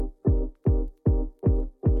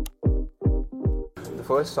The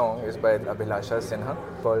first song is by Abhilasha Sinha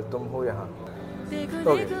called Tum Ho Yahan.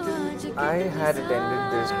 Okay, I had attended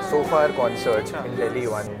this So Far concert in Delhi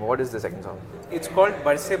one. What is the second song? It's called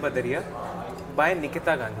Barse Badariya by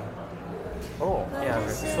Nikita Gandhi. Oh, Yeah.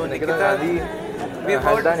 So Nikita Gandhi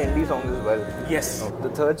has done indie songs as well. Yes. The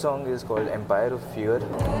third song is called Empire of Fear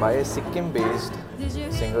by a Sikkim-based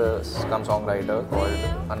singer-songwriter called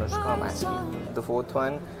Anushka Maski. The fourth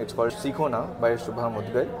one, it's called Sikho Na by Shubha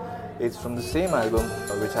Mudgal. It's from the same album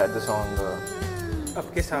which had the song Ab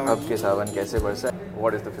Ke Sawan Kaise Barsa.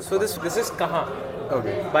 What is the fifth So one? this is Kahan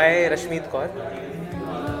Okay. by Rashmeet Kaur.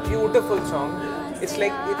 Beautiful song. It's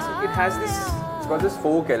like it has this It's got this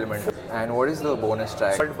folk element. And what is the bonus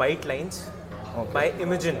track? called White Lines by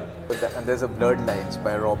Imogen. And there's a Blurred Lines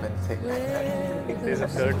by Robin Thicke. There's a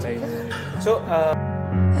third line. So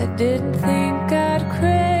I didn't think I'd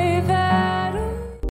crave